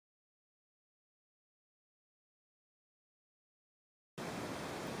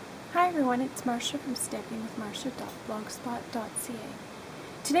everyone, it's Marsha from stampingwithmarsha.blogspot.ca.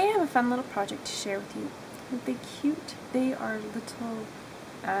 Today I have a fun little project to share with you. Aren't they cute? They are little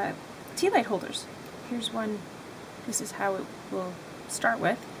tea light holders. Here's one. This is how it will start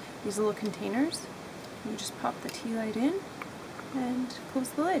with. These little containers. You just pop the tea light in and close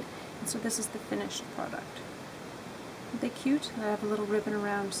the lid. And so this is the finished product. Aren't they cute? I have a little ribbon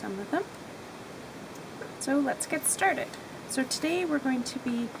around some of them. So let's get started. So today we're going to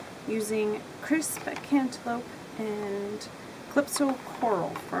be using Crisp Cantaloupe and Calypso Coral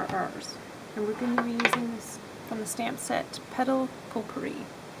for ours. And we're going to be using this from the stamp set Petal Potpourri.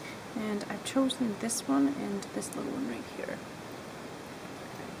 And I've chosen this one and this little one right here.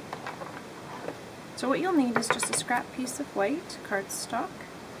 So what you'll need is just a scrap piece of white cardstock,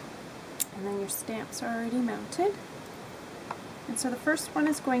 and then your stamps are already mounted. And so the first one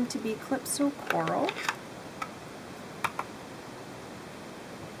is going to be Calypso Coral.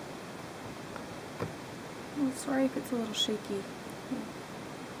 Oh, sorry if it's a little shaky.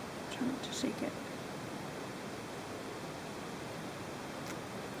 Try not to shake it.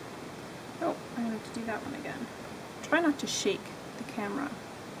 Oh, I'm going to have to do that one again. Try not to shake the camera,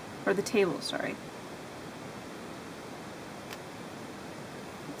 or the table, sorry.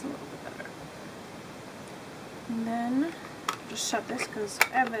 That's a little bit better. And then, just shut this because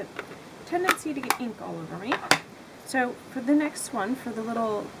I have a tendency to get ink all over me. So for the next one, for the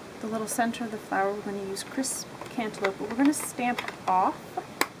little center of the flower, we're going to use Crisp Cantaloupe, but we're going to stamp off.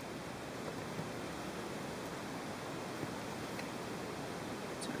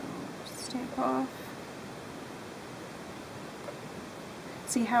 So stamp off.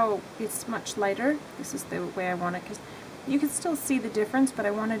 See how it's much lighter? This is the way I want it, because you can still see the difference, but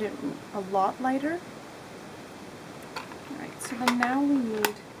I wanted it a lot lighter. Alright, so then now we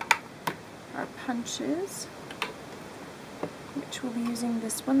need our punches, which we'll be using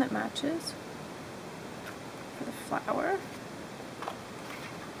this one that matches for the flower.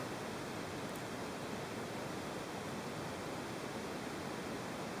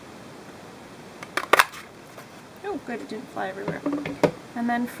 Oh good, it didn't fly everywhere. And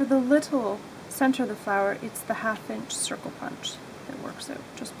then for the little center of the flower, it's the 1/2 inch circle punch that works out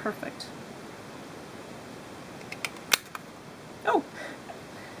just perfect. Oh!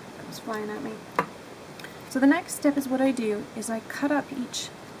 That was flying at me. So the next step is what I do is I cut up each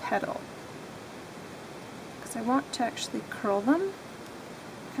petal, because I want to actually curl them.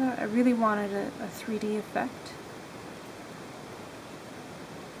 I really wanted a 3D effect.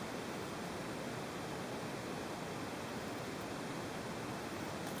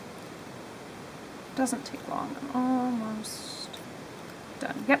 Doesn't take long. I'm almost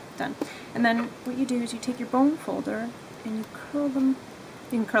done. Yep, done. And then what you do is you take your bone folder and you curl them.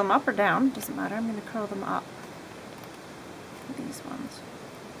 You can curl them up or down, doesn't matter. I'm going to curl them up. These ones.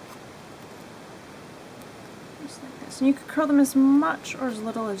 Just like this. And you can curl them as much or as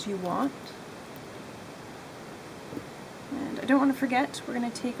little as you want. And I don't want to forget, we're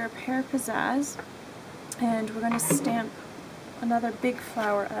going to take our Pear Pizzazz and we're going to stamp another big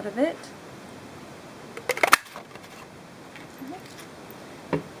flower out of it.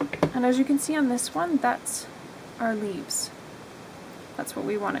 And as you can see on this one, that's our leaves. That's what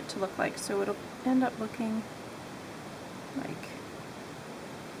we want it to look like, so it'll end up looking like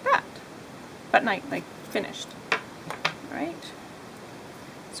that, but like finished. Alright,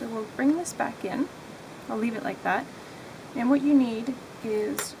 so we'll bring this back in. I'll leave it like that. And what you need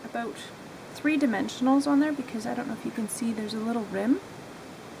is about 3 dimensionals on there, because I don't know if you can see, there's a little rim,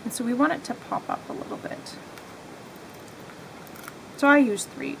 and so we want it to pop up a little bit. So I use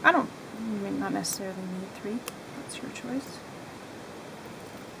 3. You may not necessarily need 3. That's your choice.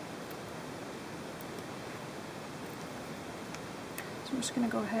 So I'm just going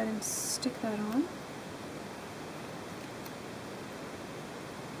to go ahead and stick that on.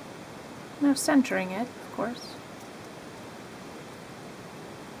 Now centering it, of course.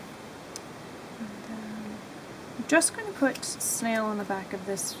 And I'm just going to put snail on the back of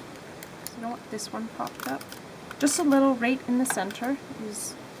this. I don't want this one popped up. Just a little right in the center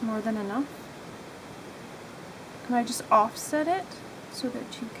is more than enough. And I just offset it so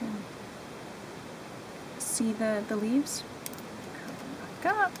that you can see the leaves. Curl them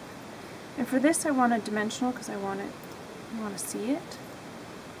back up. And for this I want a dimensional because I want to see it.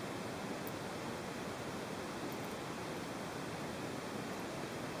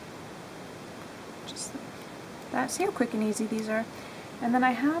 Just like that. See how quick and easy these are? And then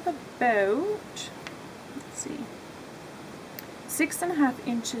I have about, let's see, 6.5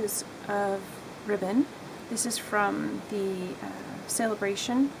 inches of ribbon. This is from the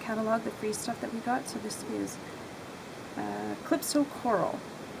Celebration catalog, the free stuff that we got. So this is Calypso Coral.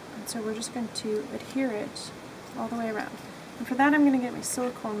 And so we're just going to adhere it all the way around. And for that I'm going to get my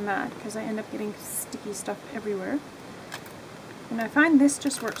silicone mat because I end up getting sticky stuff everywhere. And I find this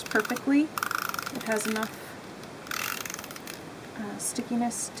just works perfectly. It has enough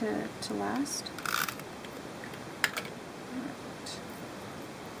stickiness to last. Right.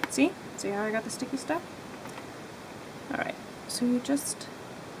 See? See how I got the sticky stuff? Alright, so you just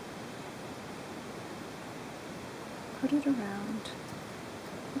put it around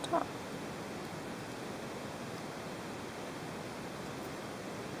the top.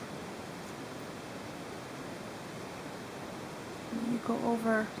 And you go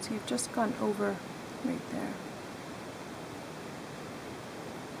over, so you've just gone over right there.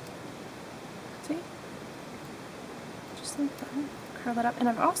 See? Just like that. Curl it up. And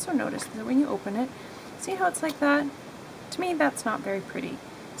I've also noticed that when you open it, see how it's like that? To me, that's not very pretty.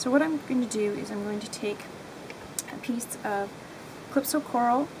 So what I'm going to do is I'm going to take a piece of Calypso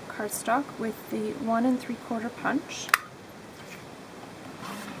Coral cardstock with the 1 3/4 punch.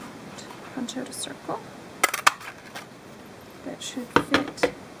 And punch out a circle that should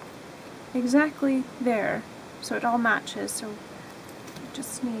fit exactly there, so it all matches. So you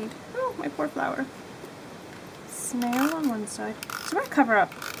just need, oh, my poor flower, snail on one side. So we're cover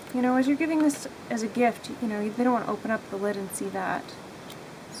up. You know, as you're giving this as a gift, you know, they don't want to open up the lid and see that.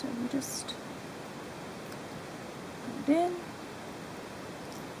 So we just put it in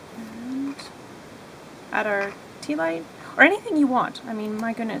and add our tea light, or anything you want. I mean,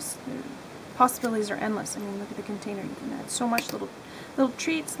 my goodness, the possibilities are endless. I mean, look at the container. You can add so much, little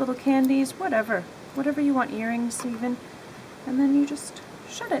treats, little candies, whatever you want, earrings even, and then you just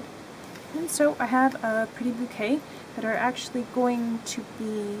shut it. And so I have a pretty bouquet that are actually going to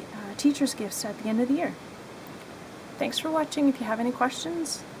be teacher's gifts at the end of the year. Thanks for watching. If you have any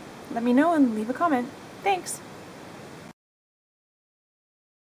questions, let me know and leave a comment. Thanks!